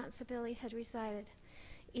responsibility had resided,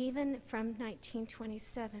 even from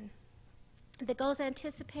 1927. The goals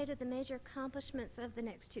anticipated the major accomplishments of the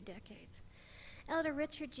next 2 decades. Elder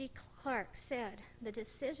Richard G. Clark said the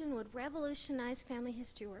decision would revolutionize family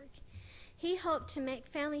history work. He hoped to make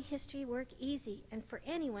family history work easy and for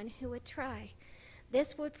anyone who would try.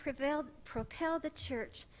 This would propel the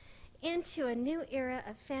church into a new era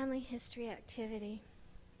of family history activity.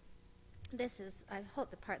 This is, I hope,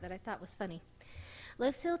 the part that I thought was funny.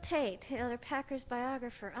 Lucille Tate, Elder Packer's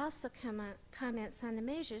biographer, also comments on the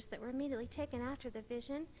measures that were immediately taken after the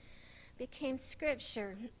vision became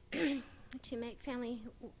Scripture to make family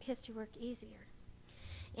history work easier.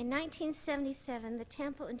 In 1977, the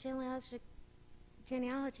Temple and Genealogy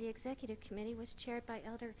Executive Committee was chaired by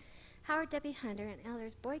Elder Howard W. Hunter and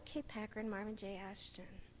Elders Boyd K. Packer and Marvin J. Ashton,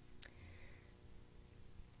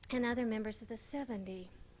 and other members of the 70.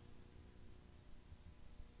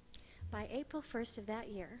 By April 1st of that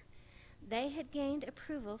year, they had gained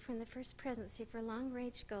approval from the First Presidency for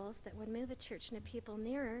long-range goals that would move a church and a people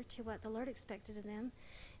nearer to what the Lord expected of them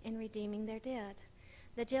in redeeming their dead.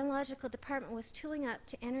 The Genealogical Department was tooling up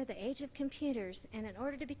to enter the age of computers, and in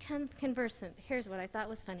order to become conversant, here's what I thought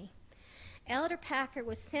was funny. Elder Packer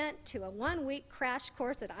was sent to a 1-week crash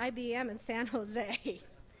course at IBM in San Jose.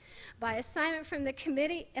 By assignment from the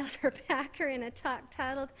committee, Elder Packer, in a talk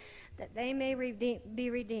titled That They May Be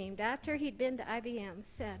Redeemed, after he'd been to IBM,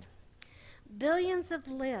 said, "Billions have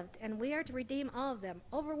lived, and we are to redeem all of them.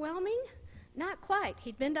 Overwhelming? Not quite.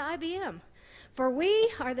 He'd been to IBM. For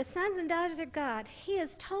we are the sons and daughters of God. He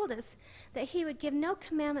has told us that he would give no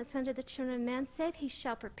commandments unto the children of men, save he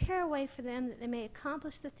shall prepare a way for them that they may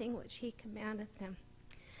accomplish the thing which he commandeth them.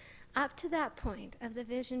 Up to that point of the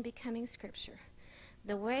vision becoming Scripture,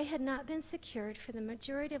 the way had not been secured for the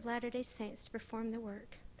majority of Latter-day Saints to perform the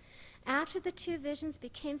work. After the two visions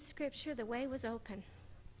became Scripture, the way was open.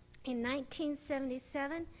 In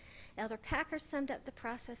 1977, Elder Packer summed up the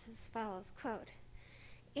process as follows, quote,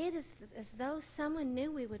 "It is as though someone knew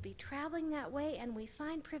we would be traveling that way, and we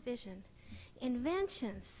find provision,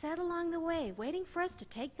 inventions set along the way, waiting for us to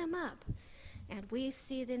take them up, and we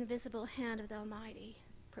see the invisible hand of the Almighty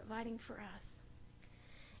providing for us."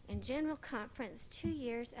 In General Conference 2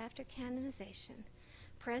 years after canonization,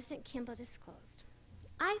 President Kimball disclosed,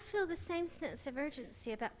 "I feel the same sense of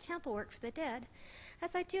urgency about temple work for the dead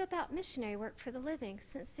as I do about missionary work for the living,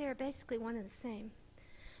 since they are basically one and the same.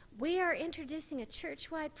 We are introducing a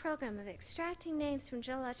church-wide program of extracting names from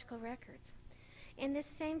geological records. In this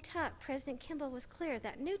same talk, President Kimball was clear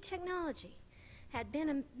that new technology had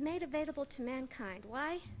been made available to mankind.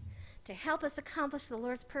 Why? To help us accomplish the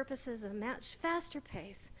Lord's purposes at a much faster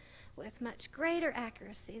pace with much greater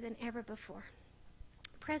accuracy than ever before."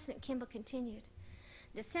 President Kimball continued,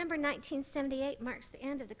 "December 1978 marks the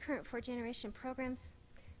end of the current four-generation programs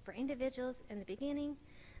for individuals and the beginning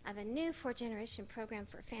of a new four-generation program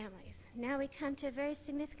for families. Now we come to a very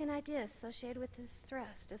significant idea associated with this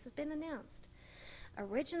thrust, as has been announced.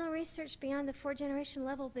 Original research beyond the four-generation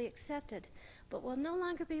level will be accepted, but will no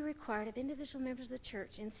longer be required of individual members of the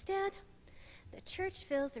church. Instead, the church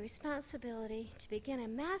feels the responsibility to begin a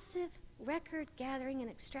massive record gathering and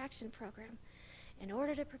extraction program in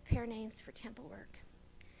order to prepare names for temple work.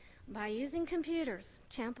 By using computers,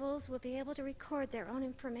 temples will be able to record their own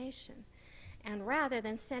information, and rather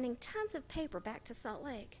than sending tons of paper back to Salt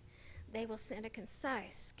Lake, they will send a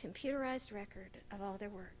concise, computerized record of all their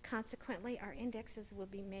work. Consequently, our indexes will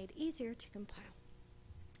be made easier to compile.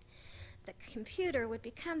 The computer would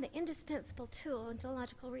become the indispensable tool in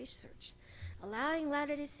geological research, allowing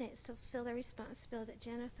Latter-day Saints to fulfill their responsibility that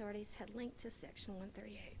general authorities had linked to Section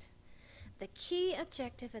 138. The key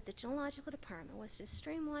objective of the Geological Department was to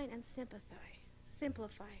streamline and simplify.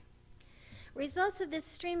 Results of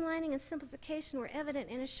this streamlining and simplification were evident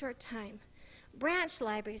in a short time. Branch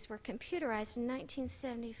libraries were computerized in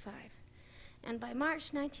 1975, and by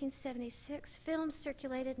March 1976, films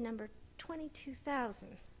circulated numbered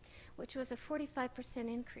 22,000, which was a 45%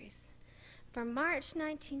 increase. From March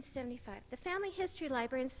 1975, the Family History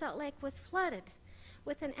Library in Salt Lake was flooded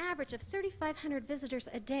with an average of 3,500 visitors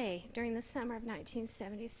a day during the summer of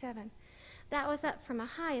 1977. That was up from a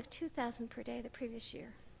high of 2,000 per day the previous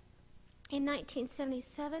year. In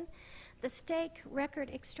 1977, the stake record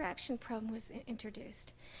extraction program was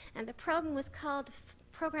introduced, and the program was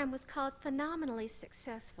called phenomenally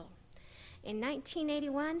successful. In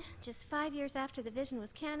 1981, just 5 years after the vision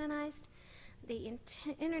was canonized, the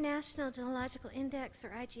International Geological Index, or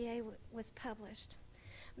IGA, was published.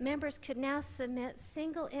 Members could now submit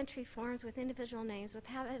single entry forms with individual names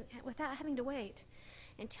without having to wait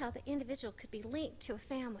until the individual could be linked to a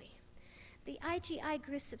family. The IGI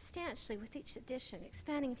grew substantially with each edition,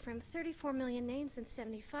 expanding from 34 million names in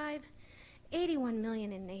 75, 81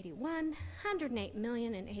 million in 81, 108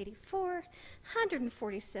 million in 84,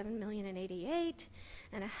 147 million in 88,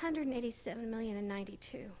 and 187 million in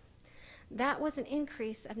 92. That was an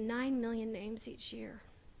increase of 9 million names each year.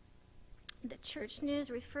 The church news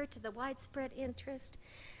referred to the widespread interest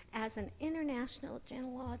as an international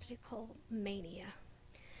genealogical mania.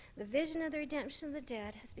 The vision of the redemption of the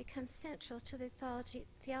dead has become central to the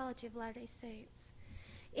theology of Latter-day Saints.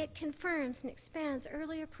 It confirms and expands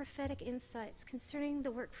earlier prophetic insights concerning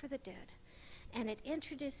the work for the dead, and it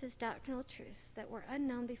introduces doctrinal truths that were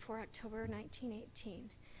unknown before October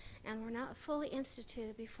 1918 and were not fully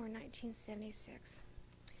instituted before 1976.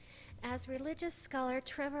 As religious scholar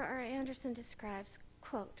Trevor R. Anderson describes,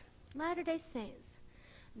 quote, "Latter-day Saints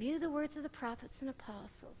view the words of the prophets and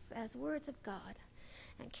apostles as words of God,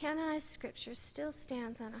 and canonized scripture still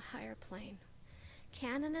stands on a higher plane.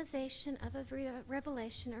 Canonization of a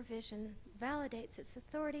revelation or vision validates its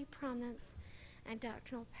authority, prominence, and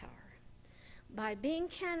doctrinal power. By being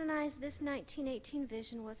canonized, this 1918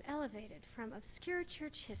 vision was elevated from obscure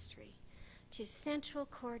church history to central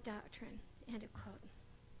core doctrine," end of quote.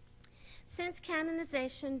 Since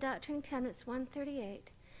canonization, Doctrine and Covenants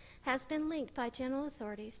 138 has been linked by general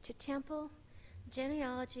authorities to temple,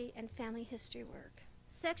 genealogy, and family history work.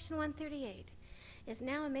 Section 138 is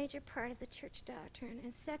now a major part of the church doctrine,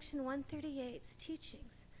 and Section 138's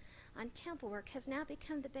teachings on temple work has now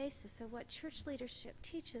become the basis of what church leadership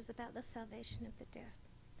teaches about the salvation of the dead.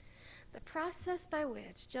 The process by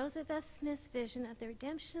which Joseph F. Smith's vision of the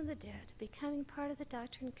redemption of the dead becoming part of the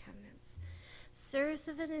Doctrine and Covenants serves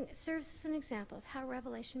as an example of how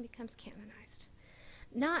Revelation becomes canonized.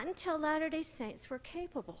 Not until Latter-day Saints were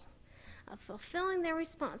capable of fulfilling their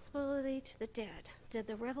responsibility to the dead did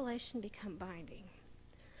the revelation become binding.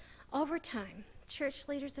 Over time, church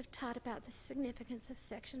leaders have taught about the significance of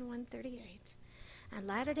Section 138, and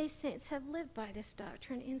Latter-day Saints have lived by this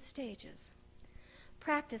doctrine in stages.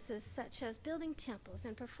 Practices such as building temples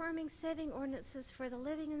and performing saving ordinances for the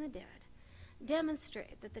living and the dead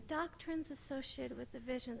demonstrate that the doctrines associated with the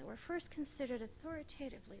vision that were first considered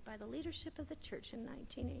authoritatively by the leadership of the church in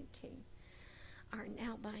 1918 are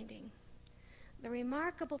now binding. The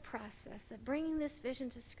remarkable process of bringing this vision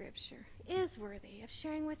to Scripture is worthy of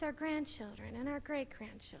sharing with our grandchildren and our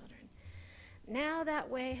great-grandchildren. Now that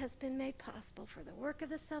way has been made possible for the work of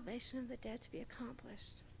the salvation of the dead to be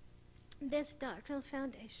accomplished. This doctrinal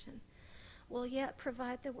foundation will yet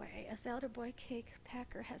provide the way, as Elder Boyd K.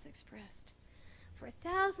 Packer has expressed, for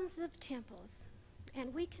thousands of temples,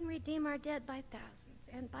 and we can redeem our dead by thousands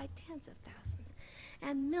and by tens of thousands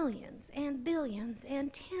and millions and billions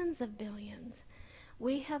and tens of billions.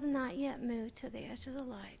 We have not yet moved to the edge of the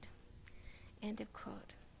light. End of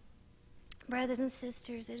quote. Brothers and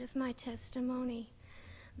sisters, it is my testimony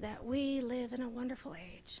that we live in a wonderful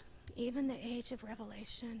age, even the age of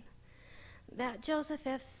revelation, that Joseph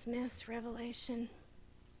F. Smith's revelation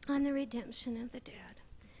on the redemption of the dead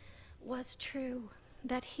was true,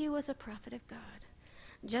 that he was a prophet of God,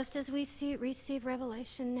 just as we receive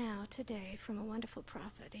revelation now, today, from a wonderful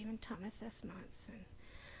prophet, even Thomas S. Monson.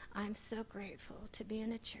 I'm so grateful to be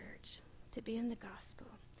in a church, to be in the gospel,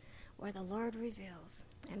 where the Lord reveals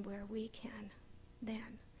and where we can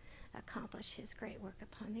then accomplish his great work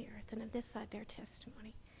upon the earth. And of this I bear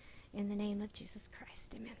testimony. In the name of Jesus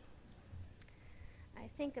Christ, amen. I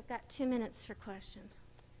think I've got 2 minutes for questions.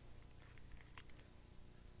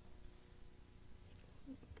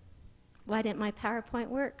 Why didn't my PowerPoint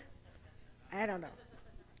work? I don't know.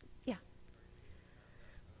 Yeah.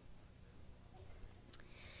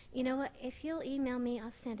 You know what? If you'll email me,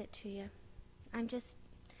 I'll send it to you. I'm just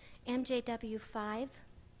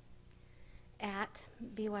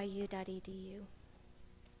mjw5@byu.edu.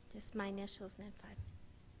 Just my initials and then 5.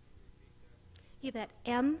 You bet.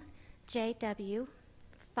 mjw5@byu.edu.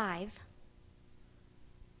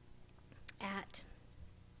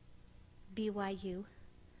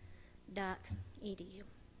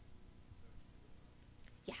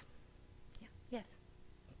 Yeah. Yeah. Yes.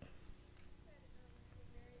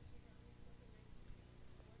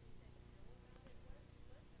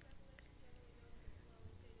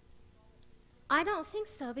 I don't think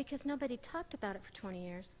so, because nobody talked about it for 20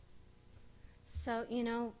 years. So, you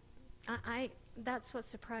know, that's what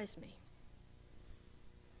surprised me.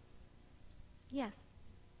 Yes.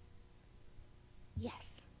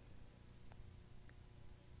 Yes.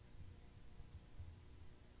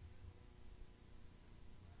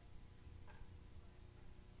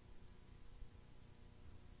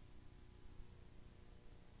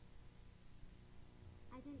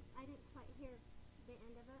 I didn't quite hear the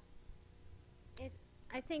end of it.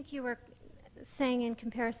 I think you were saying in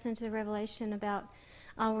comparison to the revelation about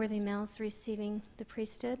all worthy males receiving the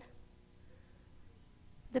priesthood.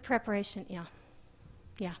 The preparation, yeah.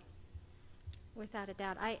 Yeah. Without a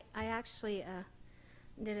doubt. I actually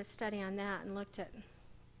did a study on that and looked at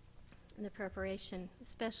the preparation,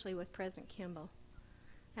 especially with President Kimball.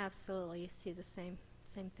 Absolutely, you see the same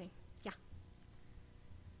thing. Yeah.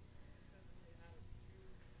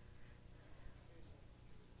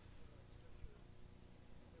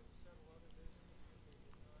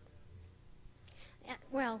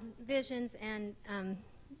 Well, visions and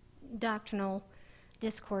doctrinal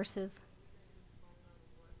discourses.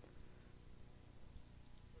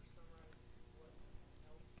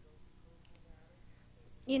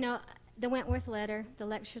 You know, the Wentworth Letter, the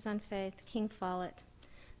Lectures on Faith, King Follett.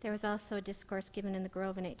 There was also a discourse given in the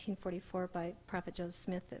Grove in 1844 by Prophet Joseph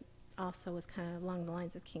Smith that also was kind of along the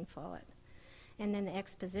lines of King Follett. And then the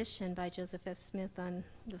exposition by Joseph F. Smith on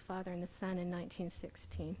the Father and the Son in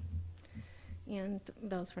 1916. And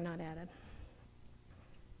those were not added.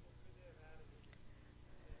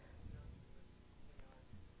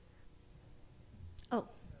 Oh.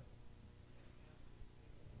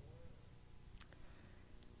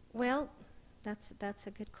 Well, that's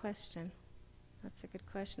a good question. That's a good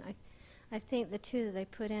question. I think the two that they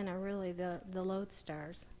put in are really the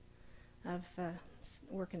lodestars of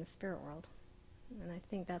work in the spirit world. And I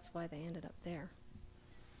think that's why they ended up there.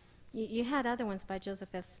 You had other ones by Joseph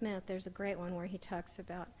F. Smith. There's a great one where he talks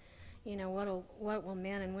about, what will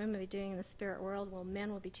men and women be doing in the spirit world? Well,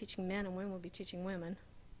 men will be teaching men and women will be teaching women.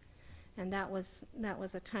 And that was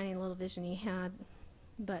a tiny little vision he had,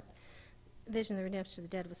 but Vision of the Redemption of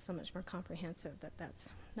the Dead was so much more comprehensive that that's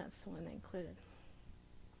the one they included.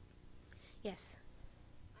 Yes?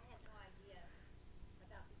 I had no idea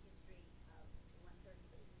about the history of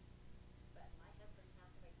 138, but my husband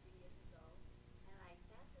passed away 3 years ago, and I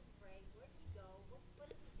fasted and prayed, where did he go, what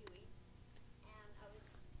is he doing? And I was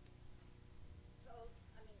told,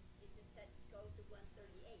 it just said go to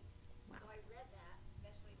 138. Wow. So I read that,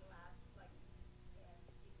 especially the last,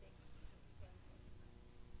 56,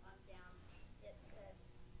 57, on down.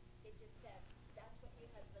 It just said, that's what your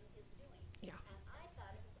husband is doing. Yeah. And I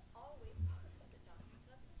thought it was always part of the doctor's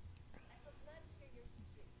husband. I'm so glad to hear your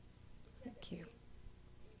history, because Thank it you. really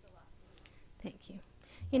means a lot to me. Thank you.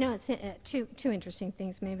 It's two interesting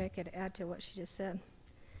things maybe I could add to what she just said.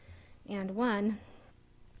 And one,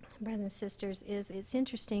 brothers and sisters, is it's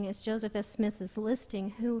interesting as Joseph F. Smith is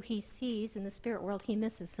listing who he sees in the spirit world, he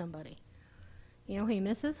misses somebody. You know who he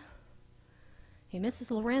misses? He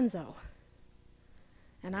misses Lorenzo.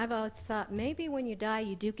 And I've always thought maybe when you die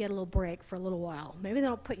you do get a little break for a little while. Maybe they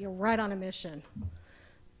don't put you right on a mission.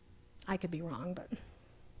 I could be wrong, but...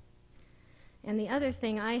 And the other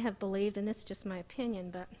thing I have believed, and this is just my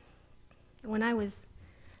opinion, but when I was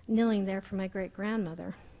kneeling there for my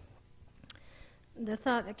great-grandmother, the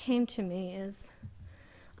thought that came to me is,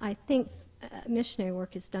 I think missionary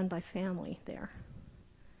work is done by family there.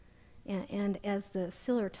 And as the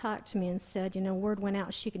sealer talked to me and said, word went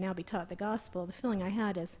out, she could now be taught the gospel, the feeling I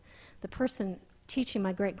had is the person teaching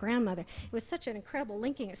my great-grandmother, it was such an incredible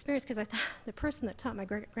linking experience because I thought the person that taught my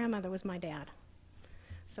great-grandmother was my dad.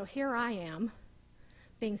 So here I am,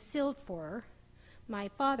 being sealed for her. My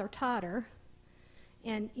father taught her,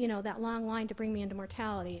 and, that long line to bring me into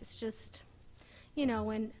mortality. It's just,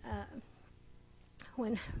 when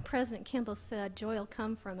President Kimball said, joy will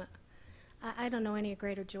come from it, I don't know any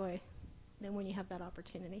greater joy than when you have that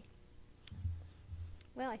opportunity.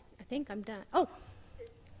 Well, I think I'm done. Oh! If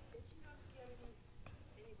you don't get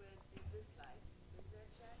anywhere in this life, is there a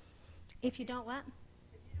chance? If you don't what?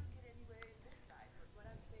 If you don't get anywhere in this life, but what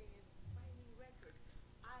I'm saying is finding records.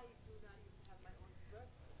 I do not even have my own birth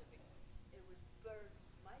certificate. It was burned.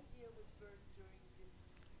 My year was burned during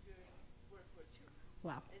World War II.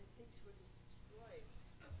 Wow. And things were destroyed.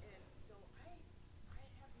 And so I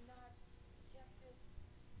have not kept this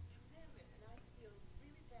commandment, and I feel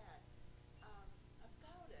really bad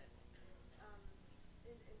about it.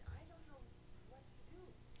 And I don't know what to do.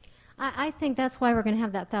 I think that's why we're going to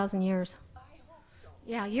have that 1,000 years. I hope so.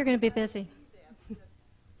 Yeah, you're going to be busy. Be there because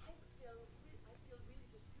I feel really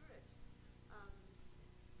discouraged.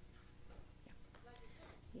 Like I said,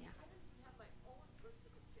 Yeah. I don't even have my own birth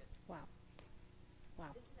certificate. Wow.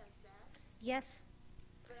 Wow. Isn't that sad? Yes?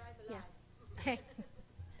 But I'm Yeah. alive.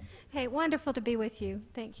 Hey, wonderful to be with you.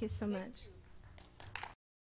 Thank you so Thank much. you.